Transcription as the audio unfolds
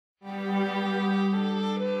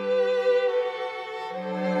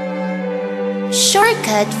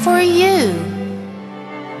Shortcut for you.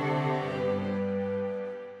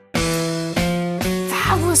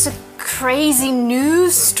 That was a crazy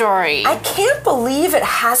news story. I can't believe it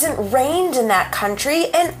hasn't rained in that country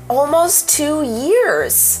in almost 2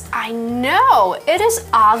 years. I know. It is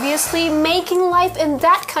obviously making life in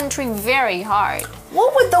that country very hard.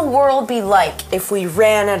 What would the world be like if we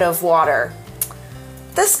ran out of water?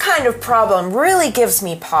 This kind of problem really gives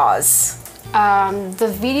me pause.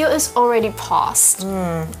 The video is already paused.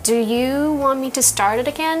 Do you want me to start it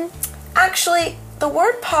again? Actually, the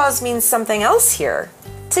word pause means something else here.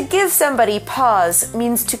 To give somebody pause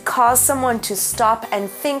means to cause someone to stop and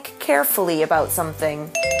think carefully about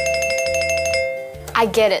something. I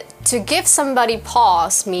get it. To give somebody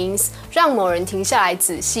pause means 让某人停下来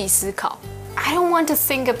仔细思考. I don't want to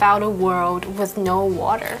think about a world with no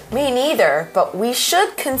water. Me neither, but we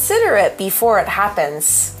should consider it before it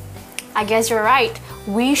happens. I guess you're right.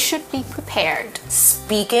 We should be prepared.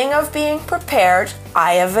 Speaking of being prepared,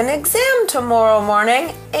 I have an exam tomorrow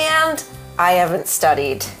morning and I haven't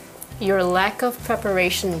studied. Your lack of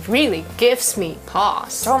preparation really gives me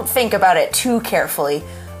pause. Don't think about it too carefully,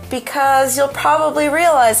 because you'll probably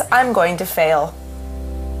realize I'm going to fail.